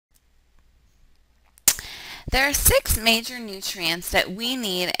There are 6 major nutrients that we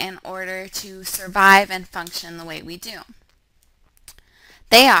need in order to survive and function the way we do.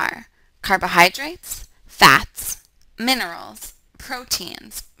 They are carbohydrates, fats, minerals,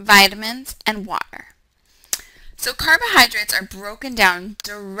 proteins, vitamins, and water. So carbohydrates are broken down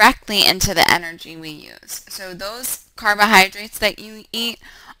directly into the energy we use. So those carbohydrates that you eat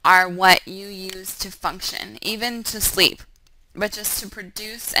are what you use to function, even to sleep, but just to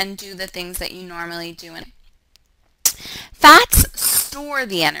produce and do the things that you normally do. Fats store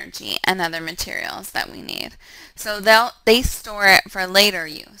the energy and other materials that we need. So they store it for later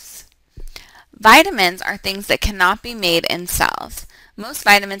use. Vitamins are things that cannot be made in cells. Most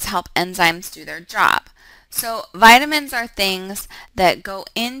vitamins help enzymes do their job. So vitamins are things that go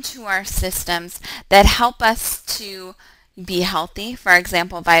into our systems that help us to be healthy. For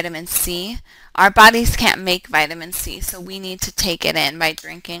example, vitamin C. Our bodies can't make vitamin C, so we need to take it in by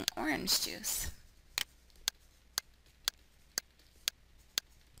drinking orange juice.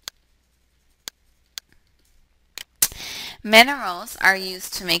 Minerals are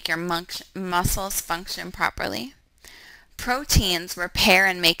used to make your muscles function properly. Proteins repair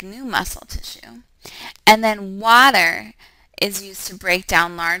and make new muscle tissue. And then water is used to break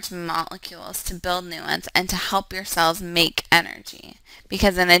down large molecules to build new ones and to help your cells make energy.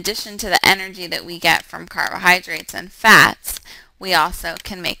 Because in addition to the energy that we get from carbohydrates and fats, we also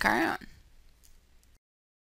can make our own.